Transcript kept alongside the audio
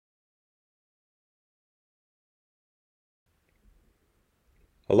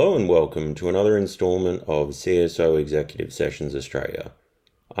Hello and welcome to another instalment of CSO Executive Sessions Australia.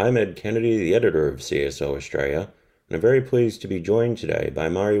 I'm Ed Kennedy, the editor of CSO Australia, and I'm very pleased to be joined today by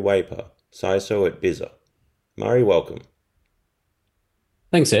Murray Wayper, CISO at Biza. Murray, welcome.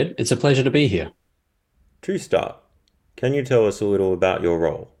 Thanks, Ed. It's a pleasure to be here. To start, can you tell us a little about your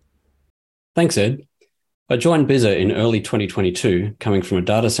role? Thanks, Ed. I joined Biza in early 2022, coming from a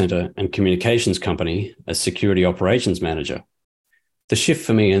data center and communications company as security operations manager. The shift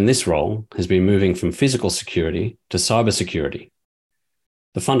for me in this role has been moving from physical security to cybersecurity.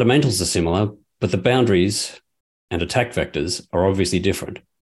 The fundamentals are similar, but the boundaries and attack vectors are obviously different.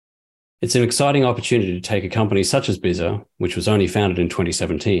 It's an exciting opportunity to take a company such as Biza, which was only founded in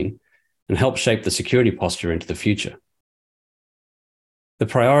 2017, and help shape the security posture into the future. The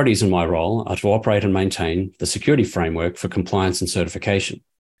priorities in my role are to operate and maintain the security framework for compliance and certification.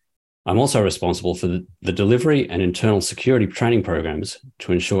 I'm also responsible for the delivery and internal security training programs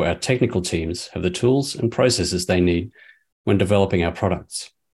to ensure our technical teams have the tools and processes they need when developing our products.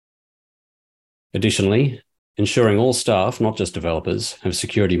 Additionally, ensuring all staff, not just developers, have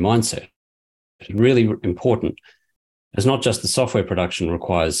security mindset is really important, as not just the software production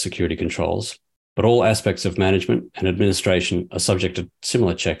requires security controls, but all aspects of management and administration are subject to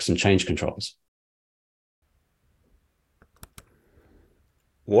similar checks and change controls.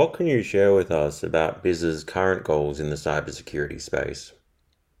 What can you share with us about Biza's current goals in the cybersecurity space?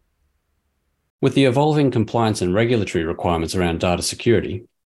 With the evolving compliance and regulatory requirements around data security,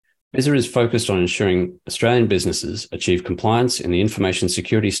 Biza is focused on ensuring Australian businesses achieve compliance in the information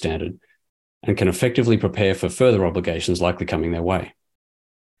security standard and can effectively prepare for further obligations likely coming their way.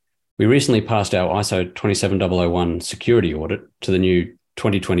 We recently passed our ISO 27001 security audit to the new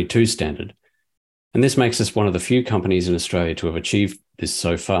 2022 standard, and this makes us one of the few companies in Australia to have achieved this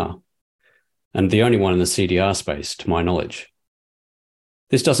so far, and the only one in the CDR space, to my knowledge.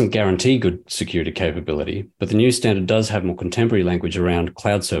 This doesn't guarantee good security capability, but the new standard does have more contemporary language around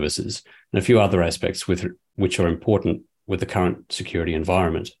cloud services and a few other aspects which are important with the current security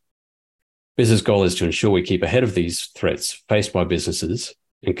environment. Biza's goal is to ensure we keep ahead of these threats faced by businesses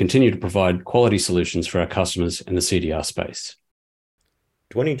and continue to provide quality solutions for our customers in the CDR space.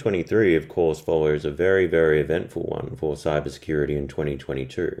 2023, of course, follows a very, very eventful one for cybersecurity in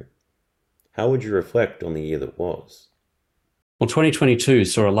 2022. How would you reflect on the year that was? Well, 2022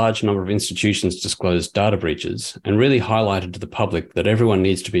 saw a large number of institutions disclose data breaches and really highlighted to the public that everyone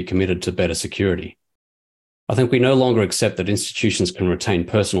needs to be committed to better security. I think we no longer accept that institutions can retain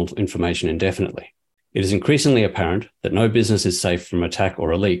personal information indefinitely. It is increasingly apparent that no business is safe from attack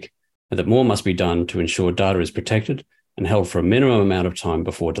or a leak, and that more must be done to ensure data is protected and held for a minimum amount of time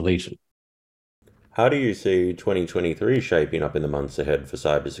before deleted. How do you see 2023 shaping up in the months ahead for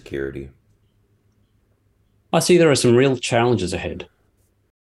cybersecurity? I see there are some real challenges ahead.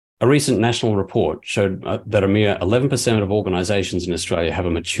 A recent national report showed that a mere 11% of organisations in Australia have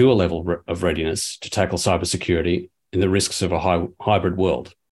a mature level of readiness to tackle cybersecurity in the risks of a hybrid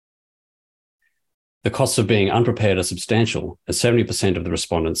world. The costs of being unprepared are substantial, as 70% of the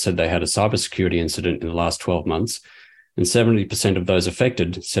respondents said they had a cybersecurity incident in the last 12 months, and 70% of those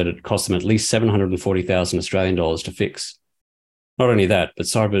affected said it cost them at least 740,000 Australian dollars to fix. Not only that, but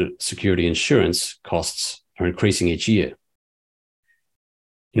cybersecurity insurance costs are increasing each year.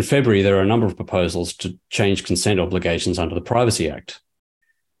 In February, there are a number of proposals to change consent obligations under the Privacy Act,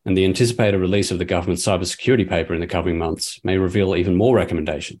 and the anticipated release of the government's cybersecurity paper in the coming months may reveal even more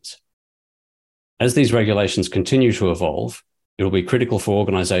recommendations. As these regulations continue to evolve, it will be critical for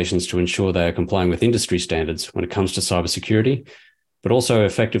organisations to ensure they are complying with industry standards when it comes to cybersecurity, but also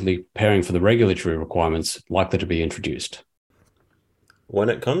effectively preparing for the regulatory requirements likely to be introduced. When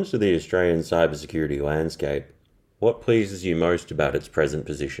it comes to the Australian cybersecurity landscape, what pleases you most about its present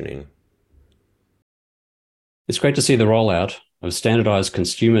positioning? It's great to see the rollout of standardised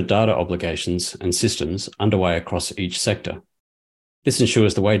consumer data obligations and systems underway across each sector. This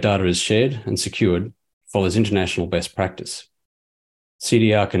ensures the way data is shared and secured follows international best practice.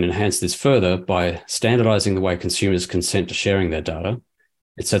 CDR can enhance this further by standardising the way consumers consent to sharing their data.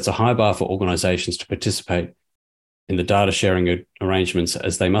 It sets a high bar for organisations to participate in the data sharing arrangements,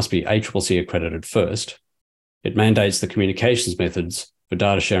 as they must be ACCC accredited first. It mandates the communications methods for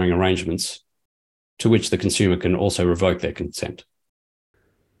data sharing arrangements to which the consumer can also revoke their consent.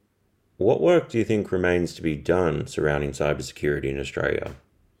 What work do you think remains to be done surrounding cybersecurity in Australia?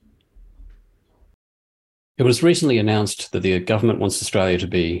 It was recently announced that the government wants Australia to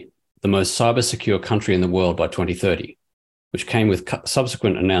be the most cyber-secure country in the world by 2030, which came with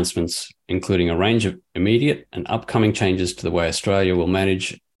subsequent announcements, including a range of immediate and upcoming changes to the way Australia will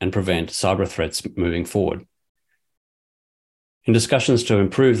manage and prevent cyber threats moving forward. In discussions to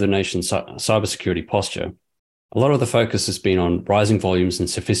improve the nation's cybersecurity posture, a lot of the focus has been on rising volumes and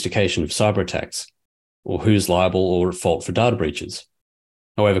sophistication of cyber attacks, or who's liable or at fault for data breaches.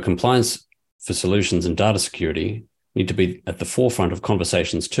 However, compliance for solutions and data security need to be at the forefront of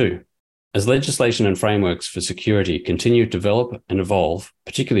conversations too. As legislation and frameworks for security continue to develop and evolve,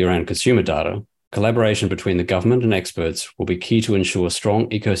 particularly around consumer data, collaboration between the government and experts will be key to ensure a strong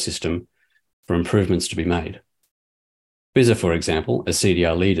ecosystem for improvements to be made. Biza, for example, as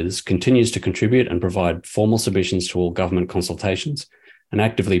CDR leaders, continues to contribute and provide formal submissions to all government consultations and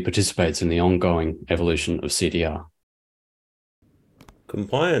actively participates in the ongoing evolution of CDR.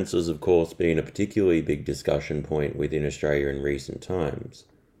 Compliance has, of course, been a particularly big discussion point within Australia in recent times.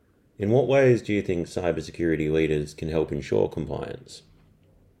 In what ways do you think cybersecurity leaders can help ensure compliance?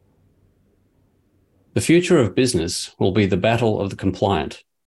 The future of business will be the battle of the compliant,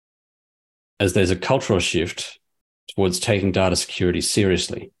 as there's a cultural shift towards taking data security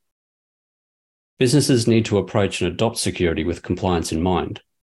seriously. Businesses need to approach and adopt security with compliance in mind.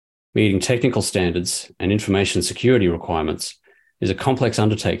 Meeting technical standards and information security requirements is a complex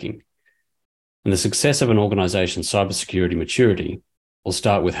undertaking, and the success of an organization's cybersecurity maturity will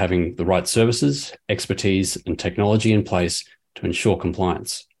start with having the right services, expertise, and technology in place to ensure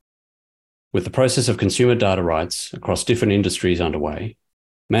compliance. With the process of consumer data rights across different industries underway,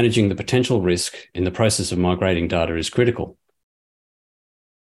 managing the potential risk in the process of migrating data is critical.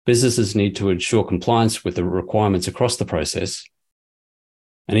 Businesses need to ensure compliance with the requirements across the process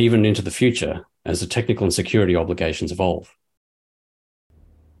and even into the future as the technical and security obligations evolve.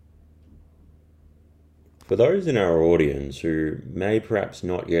 For those in our audience who may perhaps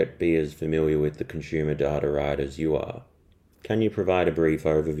not yet be as familiar with the consumer data right as you are, can you provide a brief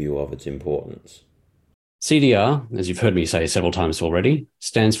overview of its importance? CDR, as you've heard me say several times already,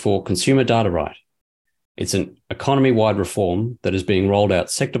 stands for Consumer Data Right. It's an economy-wide reform that is being rolled out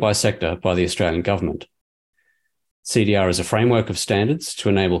sector by sector by the Australian government. CDR is a framework of standards to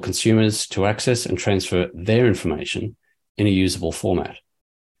enable consumers to access and transfer their information in a usable format.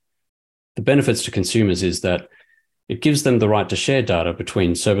 The benefits to consumers is that it gives them the right to share data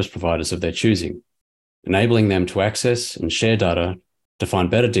between service providers of their choosing, enabling them to access and share data to find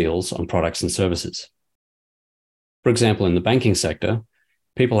better deals on products and services. For example, in the banking sector,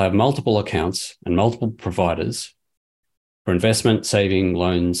 people have multiple accounts and multiple providers for investment, saving,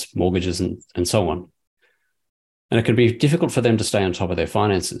 loans, mortgages, and so on. And it can be difficult for them to stay on top of their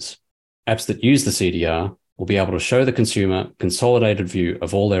finances. Apps that use the CDR will be able to show the consumer a consolidated view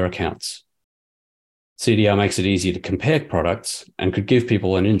of all their accounts. CDR makes it easy to compare products and could give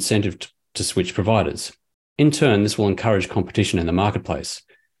people an incentive to switch providers. In turn, this will encourage competition in the marketplace,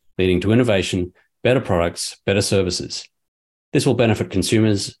 leading to innovation, better products, better services. This will benefit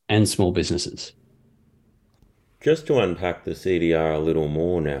consumers and small businesses. Just to unpack the CDR a little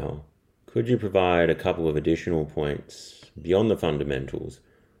more now, could you provide a couple of additional points beyond the fundamentals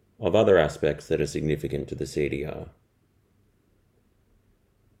of other aspects that are significant to the CDR?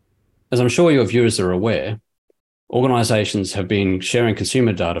 As I'm sure your viewers are aware, organisations have been sharing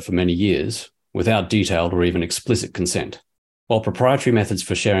consumer data for many years without detailed or even explicit consent. While proprietary methods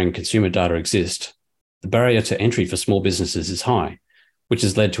for sharing consumer data exist, the barrier to entry for small businesses is high, which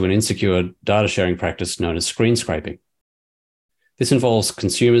has led to an insecure data sharing practice known as screen scraping. This involves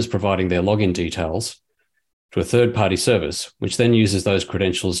consumers providing their login details to a third-party service, which then uses those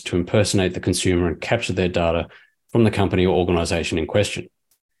credentials to impersonate the consumer and capture their data from the company or organisation in question.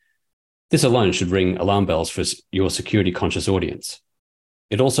 This alone should ring alarm bells for your security-conscious audience.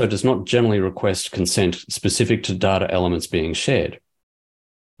 It also does not generally request consent specific to data elements being shared,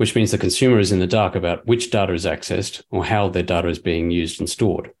 which means the consumer is in the dark about which data is accessed or how their data is being used and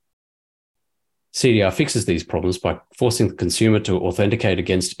stored. CDR fixes these problems by forcing the consumer to authenticate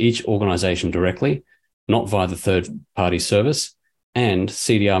against each organisation directly, not via the third-party service, and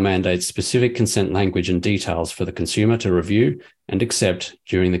CDR mandates specific consent language and details for the consumer to review and accept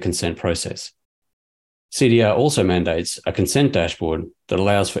during the consent process. CDR also mandates a consent dashboard that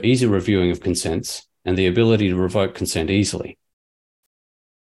allows for easy reviewing of consents and the ability to revoke consent easily.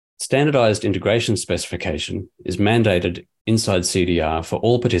 Standardized integration specification is mandated inside CDR for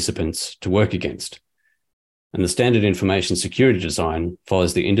all participants to work against, and the standard information security design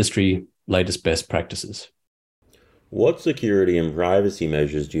follows the industry latest best practices. What security and privacy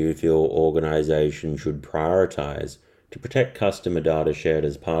measures do you feel organizations should prioritize to protect customer data shared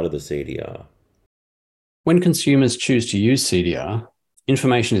as part of the CDR? When consumers choose to use CDR,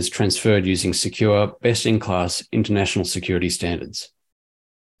 information is transferred using secure, best-in-class international security standards.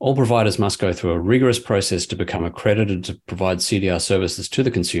 All providers must go through a rigorous process to become accredited to provide CDR services to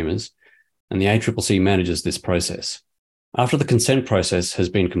the consumers, and the ACCC manages this process. After the consent process has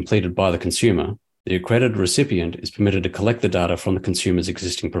been completed by the consumer, the accredited recipient is permitted to collect the data from the consumer's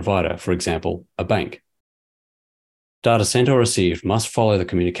existing provider, for example, a bank. Data sent or received must follow the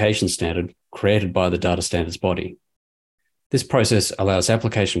communication standard created by the data standards body. This process allows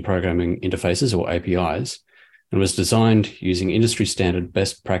application programming interfaces, or APIs, and was designed using industry standard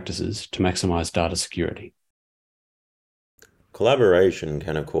best practices to maximize data security. Collaboration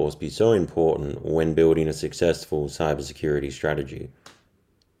can, of course, be so important when building a successful cybersecurity strategy.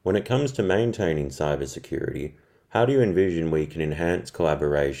 When it comes to maintaining cybersecurity, how do you envision we can enhance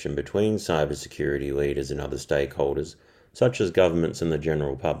collaboration between cybersecurity leaders and other stakeholders, such as governments and the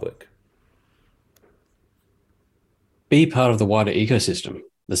general public? Be part of the wider ecosystem.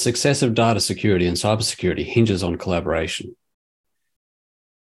 The success of data security and cybersecurity hinges on collaboration.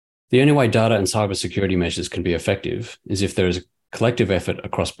 The only way data and cybersecurity measures can be effective is if there is a collective effort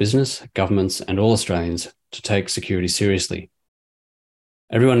across business, governments, and all Australians to take security seriously.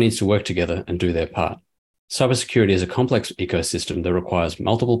 Everyone needs to work together and do their part. Cybersecurity is a complex ecosystem that requires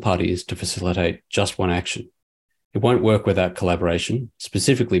multiple parties to facilitate just one action. It won't work without collaboration,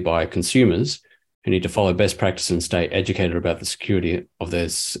 specifically by consumers who need to follow best practice and stay educated about the security of their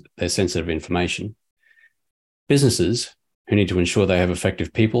sensitive information. Businesses who need to ensure they have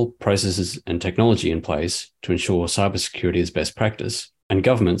effective people, processes, and technology in place to ensure cybersecurity is best practice, and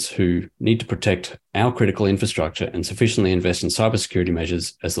governments who need to protect our critical infrastructure and sufficiently invest in cybersecurity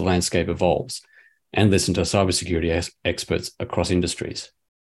measures as the landscape evolves, and listen to cybersecurity experts across industries.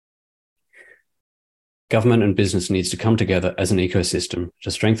 Government and business needs to come together as an ecosystem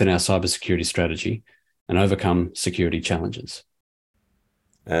to strengthen our cybersecurity strategy and overcome security challenges.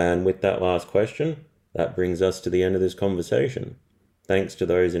 And with that last question, that brings us to the end of this conversation. Thanks to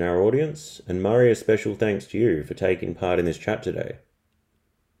those in our audience, and Murray, a special thanks to you for taking part in this chat today.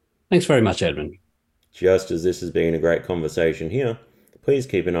 Thanks very much, Edmund. Just as this has been a great conversation here, please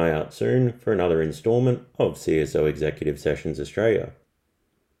keep an eye out soon for another instalment of CSO Executive Sessions Australia.